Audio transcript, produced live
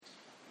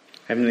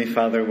Heavenly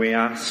Father, we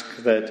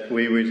ask that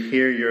we would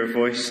hear your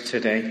voice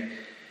today,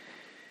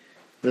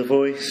 the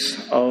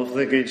voice of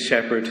the Good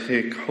Shepherd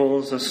who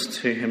calls us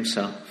to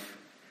himself.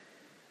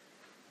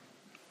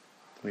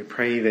 We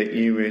pray that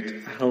you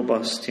would help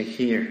us to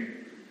hear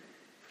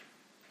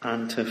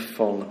and to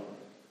follow.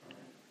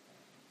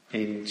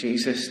 In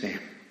Jesus' name,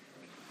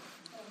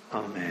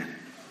 amen.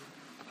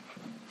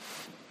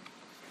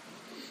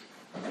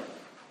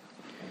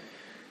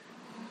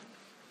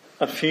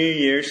 A few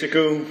years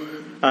ago,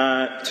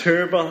 a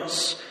tour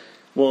bus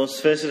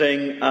was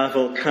visiting a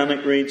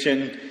volcanic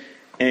region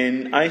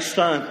in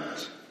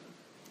Iceland.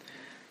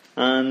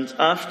 And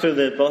after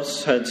the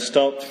bus had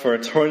stopped for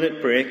a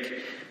toilet break,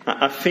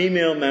 a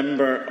female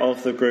member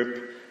of the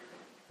group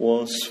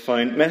was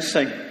found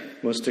missing,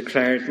 was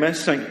declared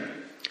missing.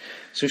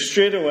 So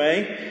straight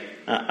away,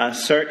 a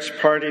search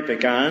party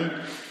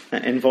began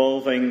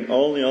involving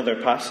all the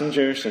other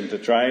passengers and the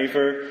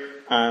driver,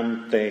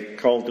 and they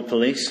called the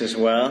police as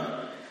well.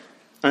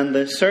 And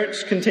the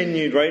search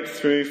continued right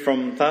through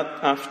from that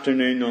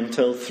afternoon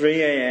until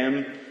 3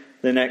 a.m.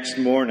 the next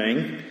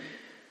morning,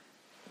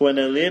 when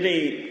a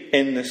lady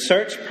in the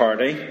search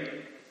party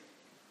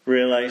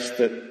realised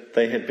that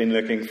they had been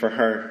looking for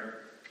her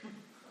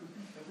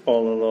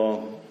all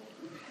along.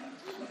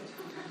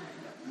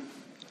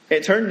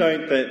 It turned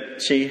out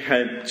that she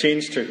had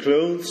changed her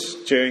clothes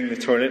during the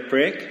toilet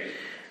break.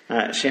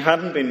 She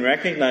hadn't been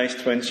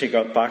recognised when she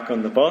got back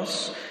on the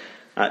bus.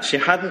 She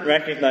hadn't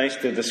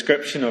recognised the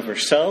description of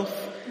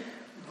herself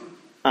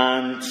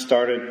and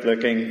started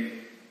looking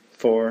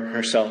for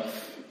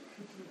herself.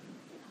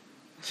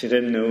 She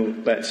didn't know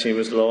that she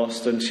was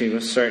lost and she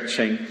was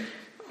searching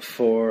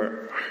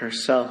for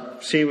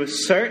herself. She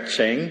was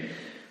searching,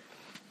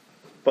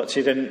 but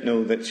she didn't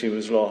know that she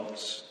was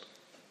lost.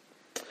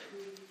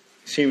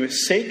 She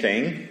was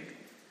seeking,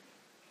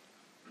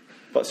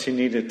 but she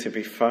needed to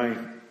be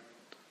found.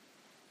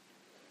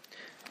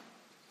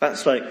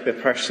 That's like the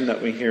person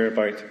that we hear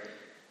about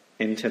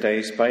in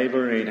today's Bible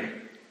reading.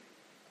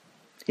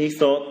 He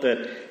thought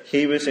that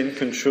he was in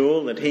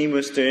control, that he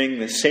was doing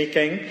the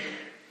seeking,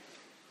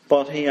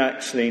 but he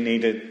actually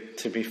needed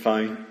to be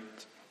found.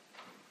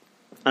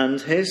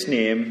 And his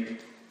name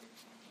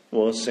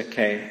was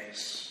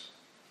Zacchaeus.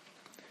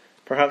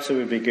 Perhaps it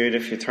would be good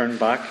if you turn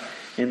back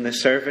in the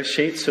service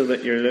sheet so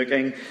that you're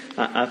looking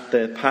at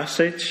the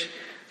passage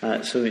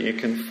so that you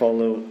can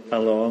follow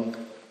along.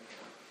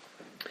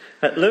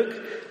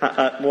 Look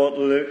at what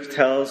Luke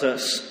tells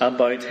us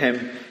about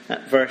him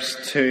at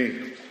verse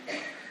 2.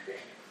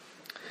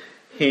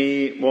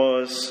 He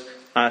was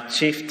a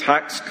chief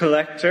tax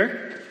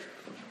collector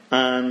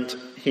and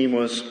he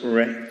was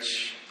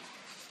rich.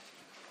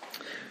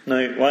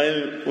 Now,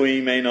 while we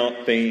may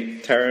not be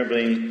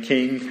terribly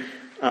keen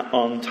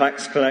on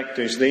tax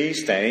collectors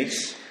these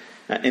days,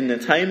 in the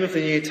time of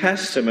the New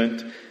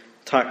Testament,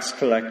 tax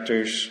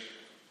collectors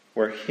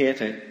were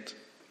hated.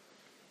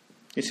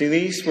 You see,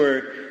 these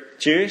were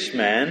Jewish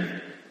men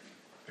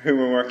who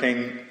were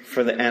working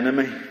for the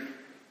enemy.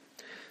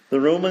 The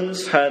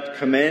Romans had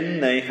come in,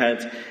 they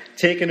had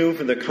taken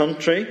over the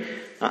country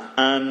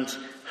and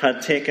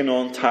had taken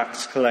on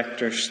tax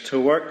collectors to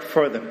work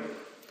for them.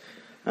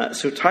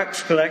 So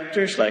tax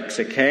collectors like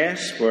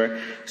Zacchaeus were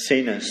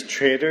seen as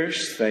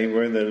traitors. They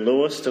were the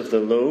lowest of the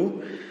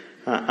low.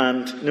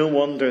 And no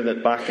wonder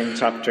that back in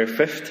chapter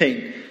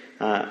 15,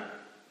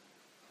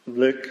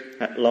 Luke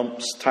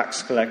lumps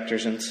tax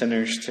collectors and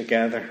sinners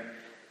together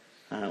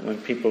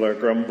when people are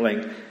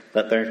grumbling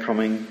that they're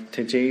coming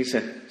to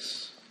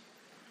Jesus.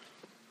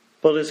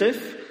 But as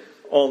if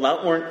all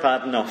that weren't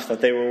bad enough,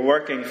 that they were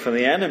working for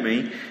the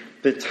enemy,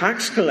 the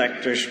tax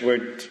collectors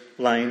would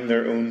line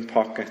their own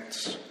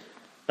pockets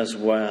as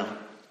well.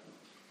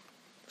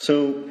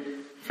 So,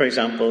 for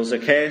example,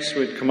 Zacchaeus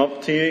would come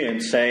up to you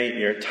and say,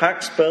 your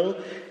tax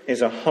bill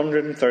is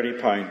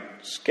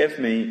 £130. Give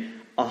me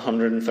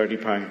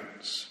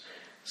 £130.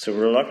 So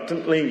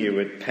reluctantly you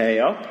would pay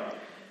up,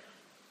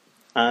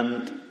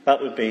 and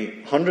that would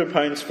be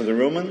 £100 for the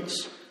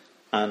Romans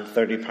and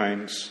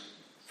 £30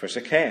 for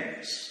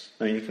Zacchaeus.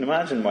 Now you can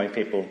imagine why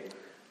people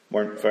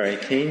weren't very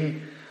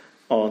keen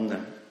on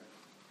them.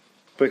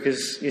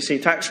 Because, you see,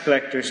 tax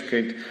collectors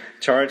could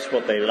charge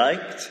what they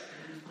liked,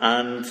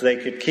 and they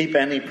could keep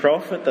any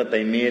profit that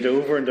they made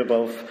over and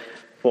above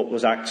what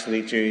was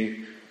actually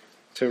due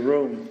to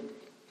Rome.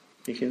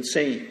 You can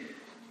see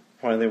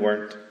why they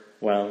weren't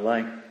well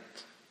liked.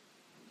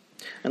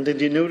 And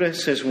did you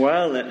notice as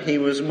well that he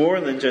was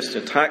more than just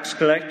a tax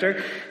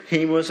collector?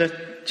 He was a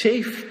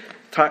chief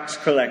tax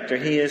collector.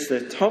 He is the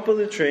top of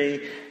the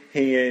tree.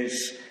 He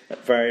is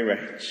very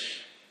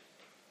rich.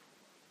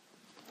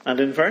 And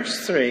in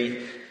verse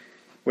 3,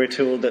 we're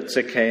told that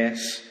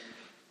Zacchaeus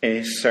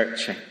is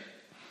searching.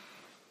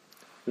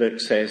 Luke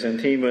says,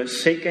 and he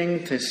was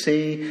seeking to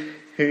see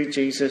who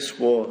Jesus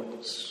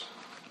was.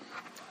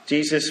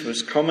 Jesus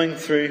was coming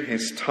through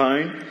his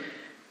town,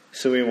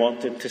 so he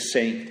wanted to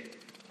see.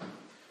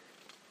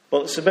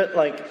 Well, it's a bit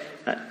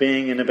like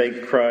being in a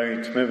big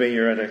crowd. Maybe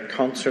you're at a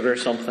concert or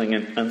something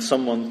and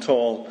someone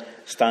tall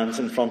stands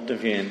in front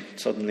of you and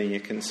suddenly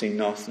you can see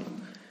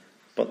nothing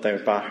but their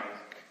back.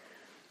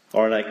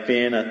 Or like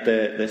being at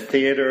the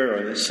theatre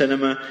or the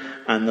cinema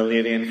and the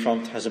lady in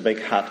front has a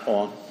big hat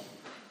on.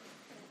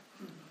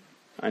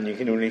 And you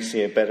can only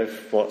see a bit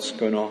of what's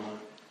going on.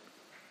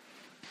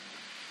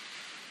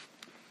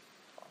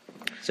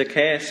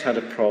 Zacchaeus had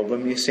a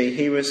problem. You see,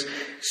 he was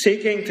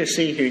seeking to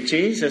see who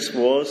Jesus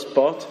was,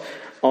 but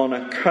on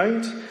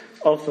account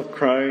of the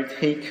crowd,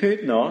 he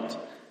could not,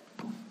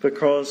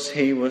 because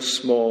he was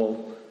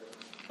small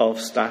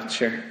of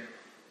stature.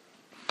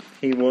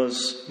 He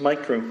was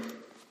micro.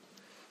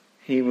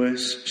 He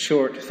was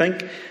short.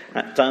 Think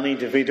Danny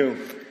DeVito,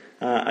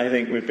 I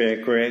think, would be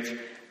a great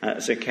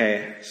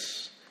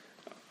Zacchaeus.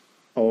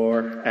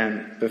 Or,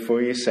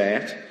 before you say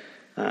it,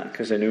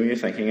 because I know you're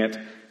thinking it,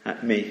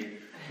 me.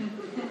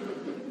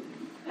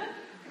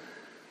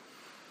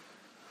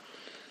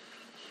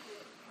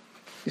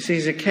 You see,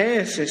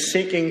 Zacchaeus is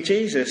seeking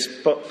Jesus,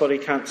 but he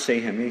can't see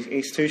him.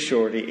 He's too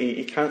short.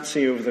 He can't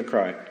see over the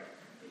crowd.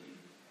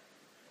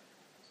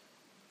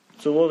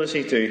 So what does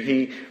he do?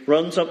 He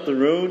runs up the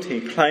road. He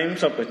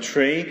climbs up a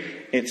tree.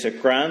 It's a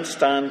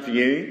grandstand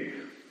view.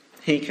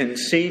 He can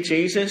see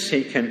Jesus.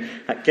 He can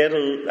get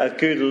a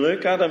good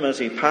look at him as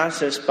he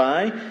passes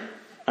by.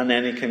 And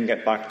then he can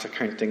get back to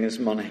counting his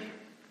money.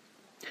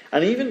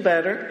 And even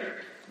better,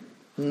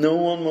 no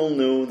one will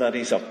know that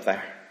he's up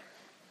there.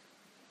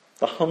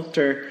 The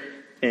hunter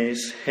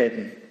is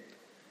hidden.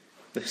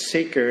 The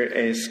seeker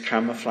is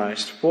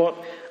camouflaged. What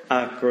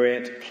a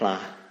great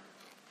plan.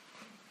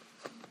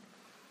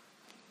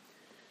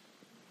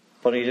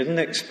 But he didn't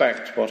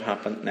expect what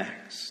happened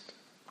next.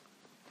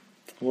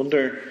 I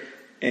wonder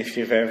if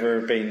you've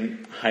ever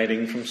been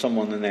hiding from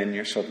someone and then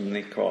you're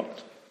suddenly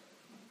caught.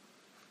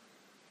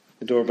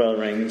 The doorbell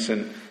rings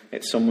and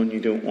it's someone you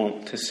don't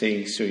want to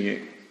see, so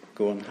you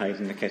go and hide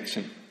in the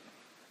kitchen.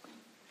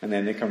 And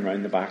then they come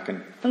round the back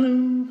and,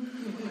 hello.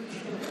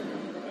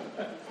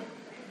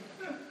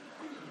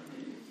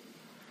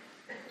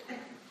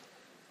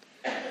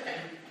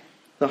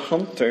 The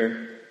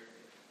hunter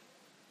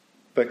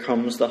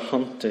becomes the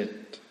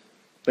hunted.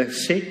 The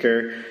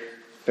seeker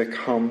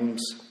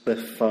becomes the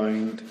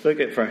found. Look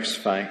at verse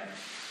 5.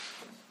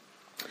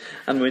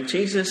 And when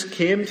Jesus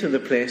came to the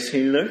place,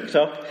 he looked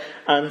up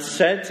and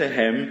said to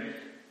him,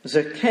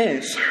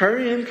 Zacchaeus,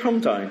 hurry and come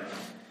down,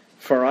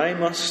 for I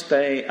must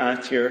stay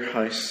at your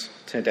house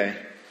today.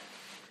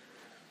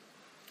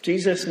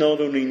 Jesus not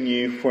only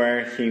knew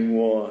where he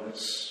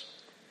was,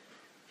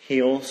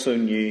 he also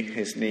knew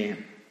his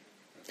name.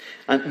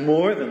 And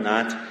more than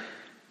that,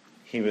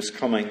 he was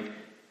coming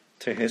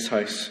to his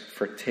house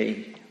for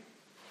tea.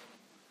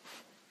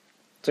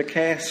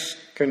 Zacchaeus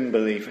couldn't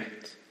believe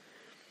it.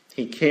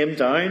 He came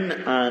down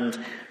and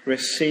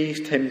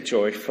received him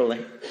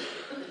joyfully.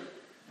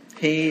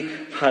 He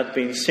had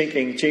been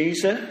seeking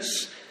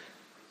Jesus,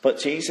 but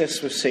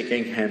Jesus was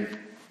seeking him.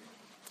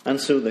 And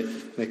so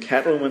the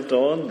kettle went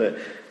on,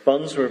 the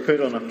buns were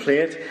put on a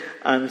plate,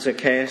 and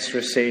Zacchaeus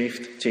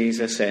received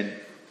Jesus in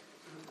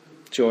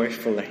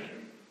joyfully.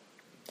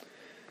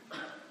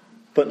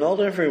 But not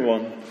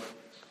everyone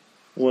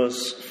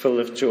was full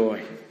of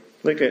joy.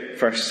 Look at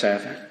verse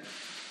 7.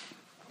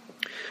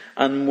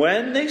 And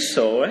when they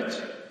saw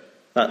it,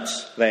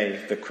 that's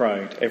they, the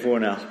crowd,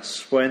 everyone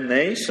else. When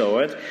they saw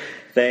it,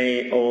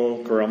 they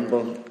all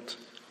grumbled.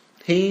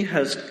 He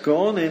has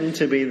gone in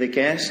to be the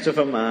guest of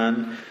a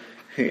man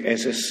who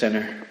is a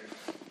sinner.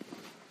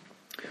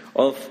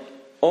 Of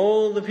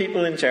all the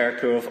people in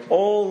Jericho, of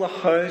all the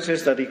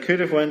houses that he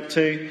could have went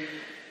to,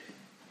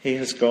 he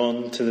has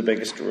gone to the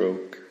biggest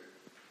rogue.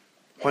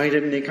 Why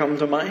didn't he come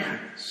to my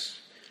house?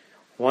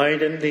 Why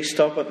didn't he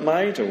stop at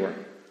my door?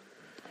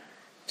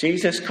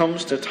 Jesus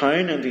comes to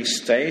town and he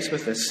stays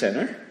with a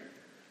sinner?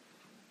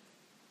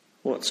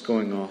 What's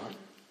going on?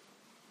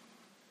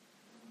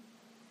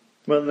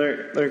 Well,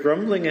 their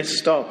grumbling is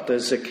stopped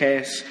as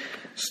Zacchaeus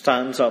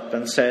stands up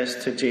and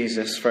says to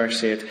Jesus,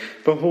 verse 8,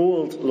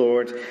 Behold,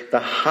 Lord, the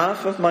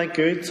half of my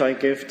goods I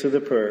give to the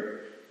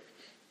poor.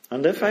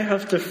 And if I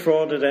have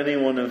defrauded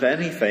anyone of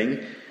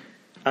anything,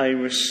 I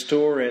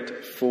restore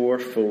it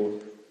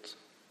fourfold.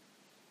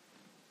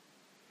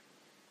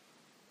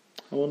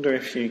 I wonder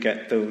if you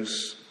get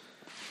those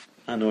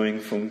annoying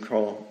phone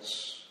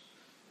calls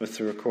with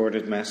the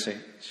recorded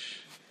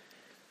message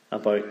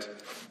about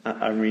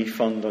a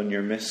refund on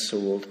your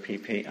missold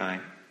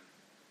PPI.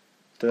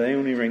 Do they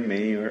only ring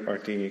me or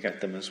do you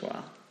get them as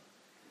well?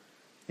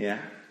 Yeah.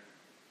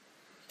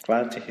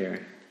 Glad to hear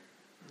it.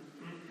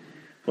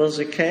 Well,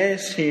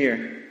 Zacchaeus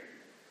here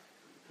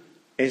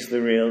is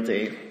the real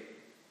deal.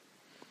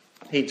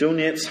 He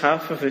donates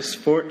half of his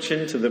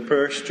fortune to the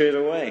poor straight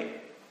away.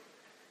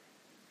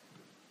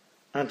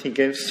 And he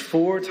gives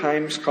 4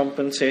 times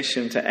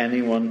compensation to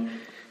anyone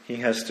he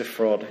has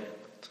defrauded.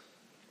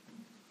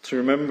 So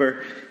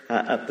remember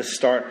at the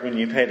start when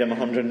you paid him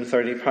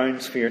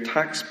 £130 for your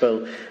tax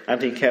bill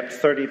and he kept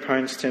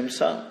 £30 to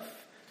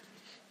himself.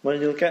 Well,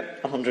 you'll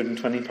get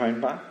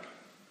 £120 back.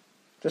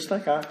 Just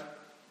like that.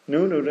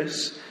 No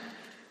notice.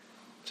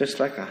 Just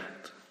like that.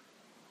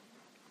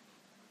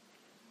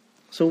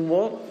 So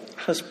what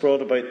has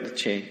brought about the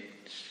change?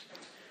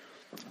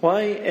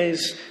 Why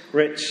is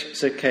rich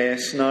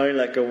Zacchaeus now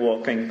like a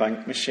walking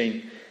bank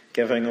machine,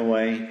 giving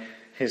away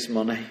his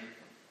money?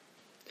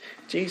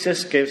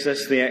 Jesus gives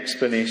us the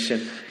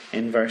explanation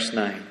in verse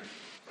 9.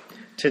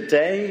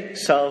 Today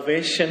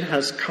salvation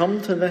has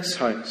come to this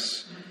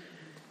house,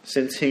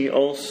 since he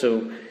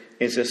also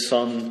is a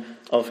son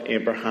of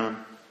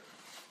Abraham.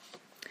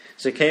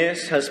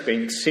 Zacchaeus has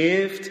been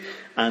saved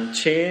and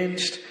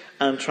changed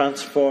and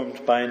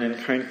transformed by an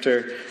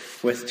encounter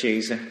with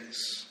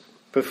Jesus.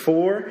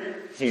 Before,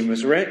 he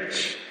was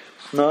rich.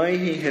 Now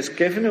he has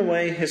given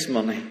away his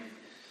money.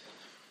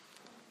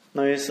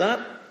 Now, is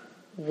that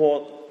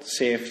what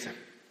saved him?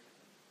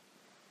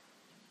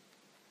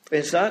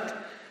 Is that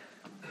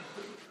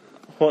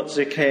what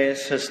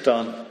Zacchaeus has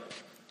done?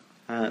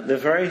 The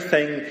very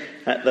thing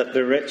that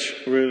the rich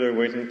ruler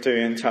wouldn't do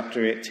in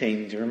chapter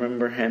 18. Do you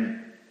remember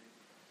him?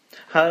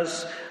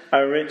 Has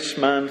a rich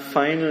man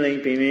finally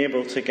been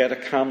able to get a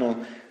camel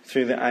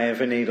through the eye of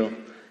a needle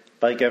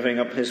by giving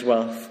up his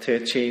wealth to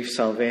achieve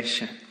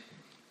salvation?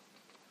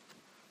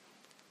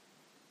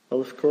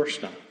 Well, of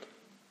course not.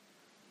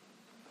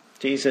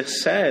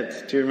 Jesus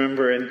said, do you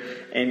remember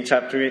in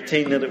chapter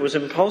 18, that it was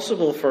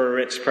impossible for a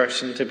rich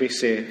person to be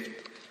saved?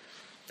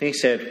 He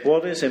said,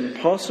 what is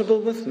impossible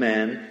with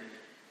men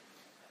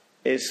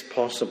is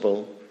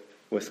possible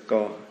with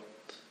God.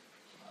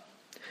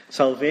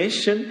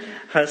 Salvation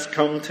has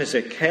come to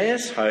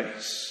Zacchaeus'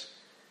 house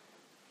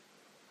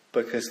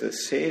because the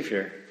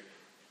Saviour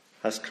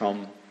has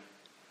come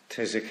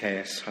to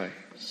Zacchaeus'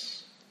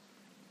 house.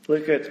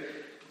 Look at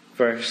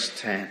verse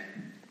 10.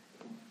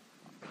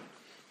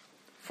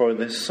 For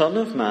the Son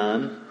of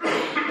Man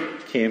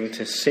came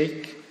to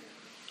seek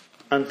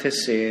and to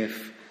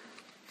save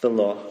the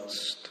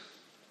lost.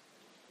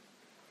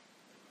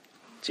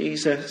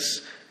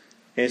 Jesus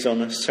is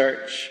on a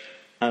search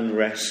and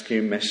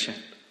rescue mission.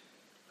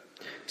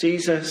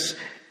 Jesus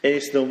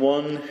is the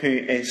one who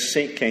is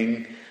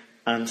seeking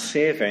and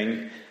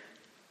saving,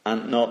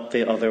 and not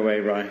the other way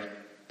round.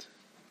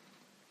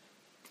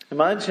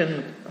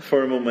 Imagine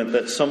for a moment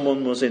that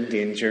someone was in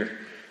danger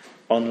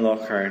on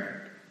Lough Erne.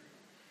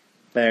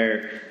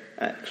 They're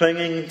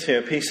clinging to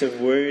a piece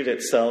of wood.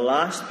 It's the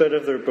last bit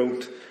of their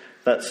boat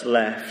that's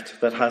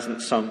left, that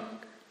hasn't sunk.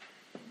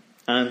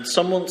 And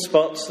someone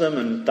spots them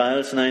and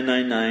dials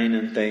 999,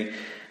 and the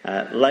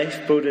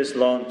lifeboat is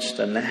launched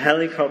and the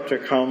helicopter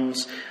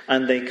comes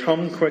and they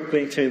come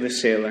quickly to the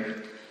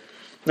sailor.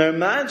 Now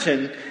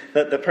imagine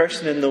that the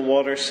person in the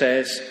water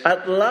says,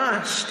 "At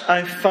last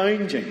I've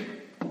found you.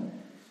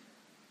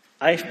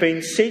 I've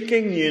been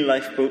seeking you,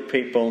 lifeboat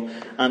people,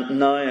 and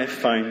now I've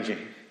found you."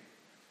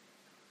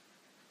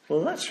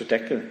 Well, that's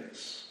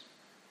ridiculous.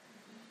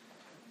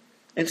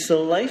 It's the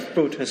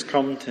lifeboat has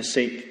come to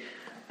seek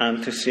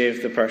and to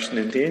save the person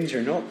in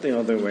danger, not the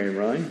other way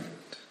round.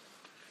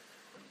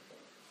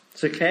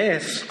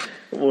 Zacchaeus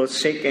was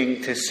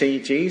seeking to see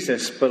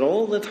Jesus, but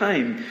all the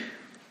time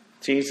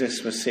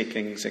Jesus was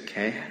seeking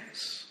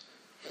Zacchaeus.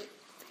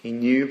 He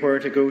knew where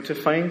to go to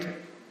find him.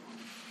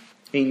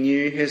 He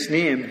knew his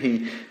name.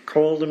 He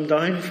called him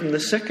down from the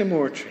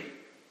sycamore tree.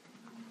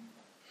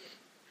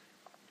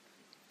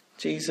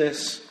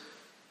 Jesus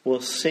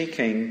was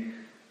seeking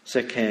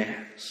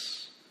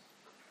Zacchaeus,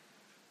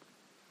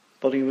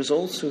 but he was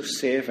also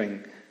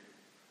saving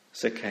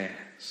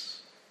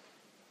Zacchaeus.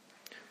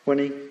 When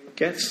he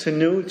gets to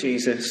know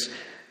Jesus,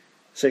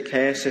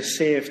 Zacchaeus is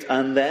saved,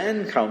 and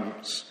then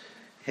comes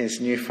his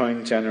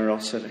newfound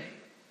generosity.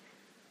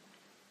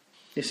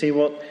 You see,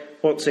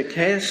 what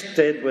Zacchaeus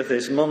did with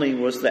his money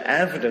was the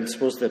evidence,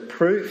 was the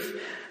proof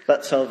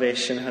that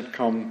salvation had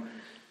come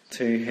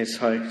to his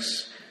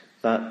house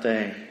that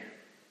day.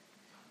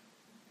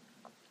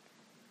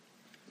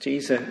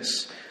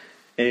 Jesus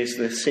is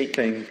the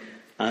seeking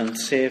and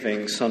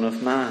saving Son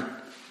of Man.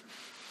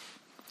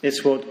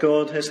 It's what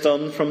God has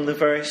done from the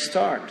very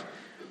start.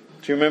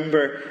 Do you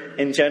remember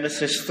in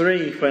Genesis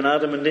 3, when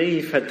Adam and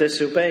Eve had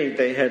disobeyed,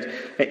 they had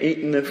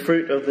eaten the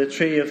fruit of the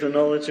tree of the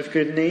knowledge of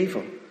good and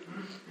evil.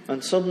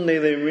 And suddenly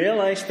they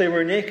realized they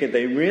were naked.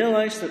 They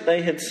realized that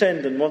they had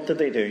sinned, and what did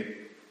they do?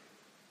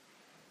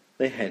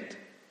 They hid.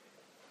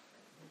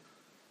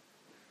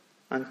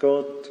 And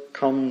God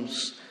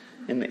comes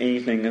in the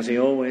evening, as he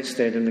always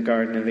did in the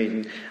Garden of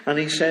Eden, and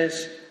he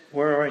says,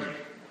 "Where are you?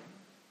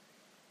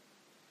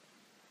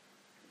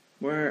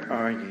 Where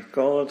are you?"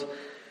 God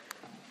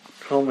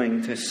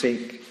coming to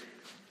seek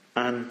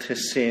and to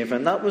save.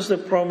 And that was the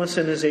promise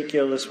in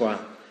Ezekiel as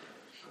well,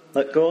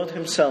 that God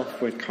himself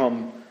would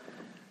come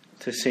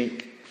to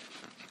seek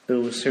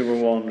those who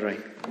were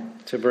wandering,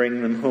 to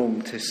bring them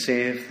home, to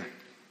save them.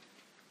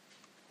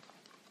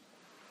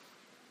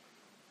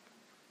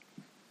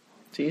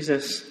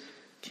 Jesus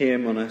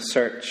came on a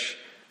search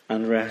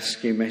and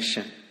rescue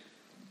mission,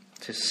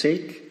 to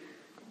seek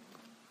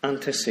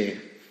and to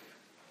save.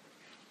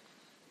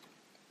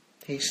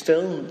 He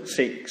still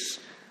seeks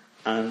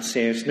and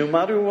saves, no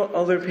matter what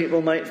other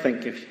people might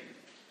think of you.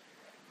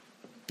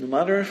 No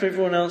matter if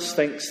everyone else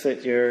thinks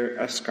that you're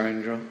a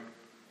scoundrel.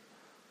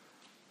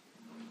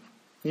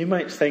 You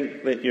might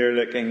think that you're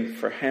looking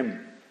for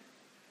him,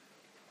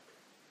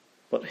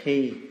 but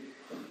he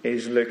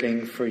is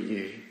looking for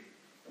you.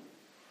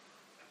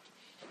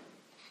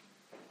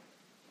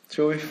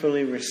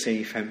 Joyfully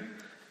receive him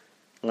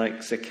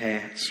like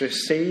Zacchaeus.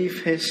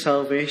 Receive his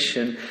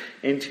salvation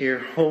into your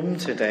home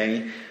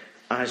today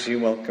as you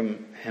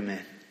welcome him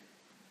in.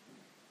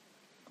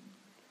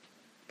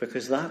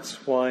 Because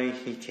that's why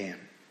he came.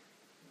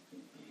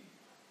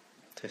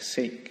 To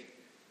seek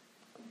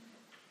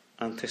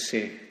and to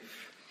save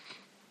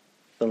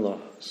the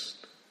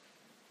lost.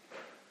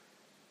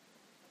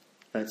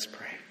 Let's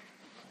pray.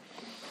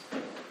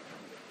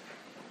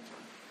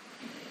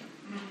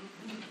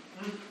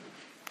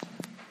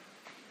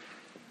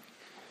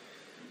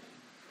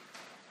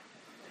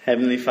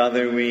 Heavenly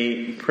Father,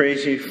 we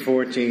praise you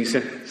for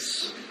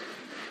Jesus.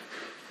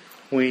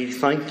 We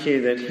thank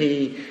you that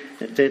he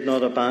did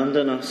not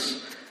abandon us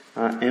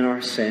in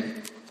our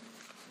sin.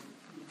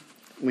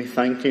 We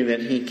thank you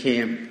that he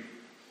came.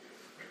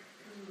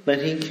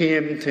 That he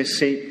came to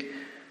seek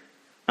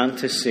and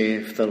to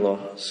save the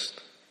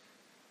lost.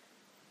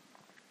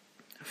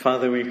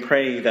 Father, we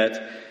pray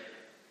that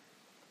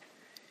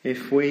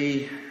if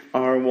we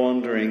are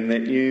wandering,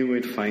 that you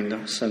would find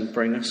us and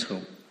bring us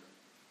home.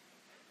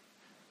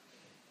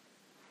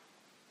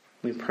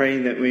 We pray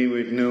that we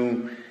would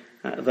know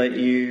that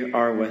you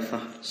are with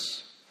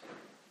us.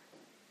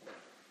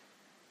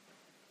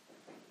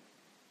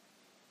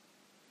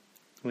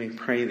 We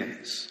pray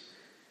this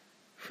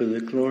for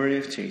the glory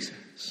of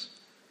Jesus.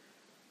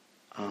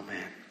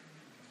 Amen.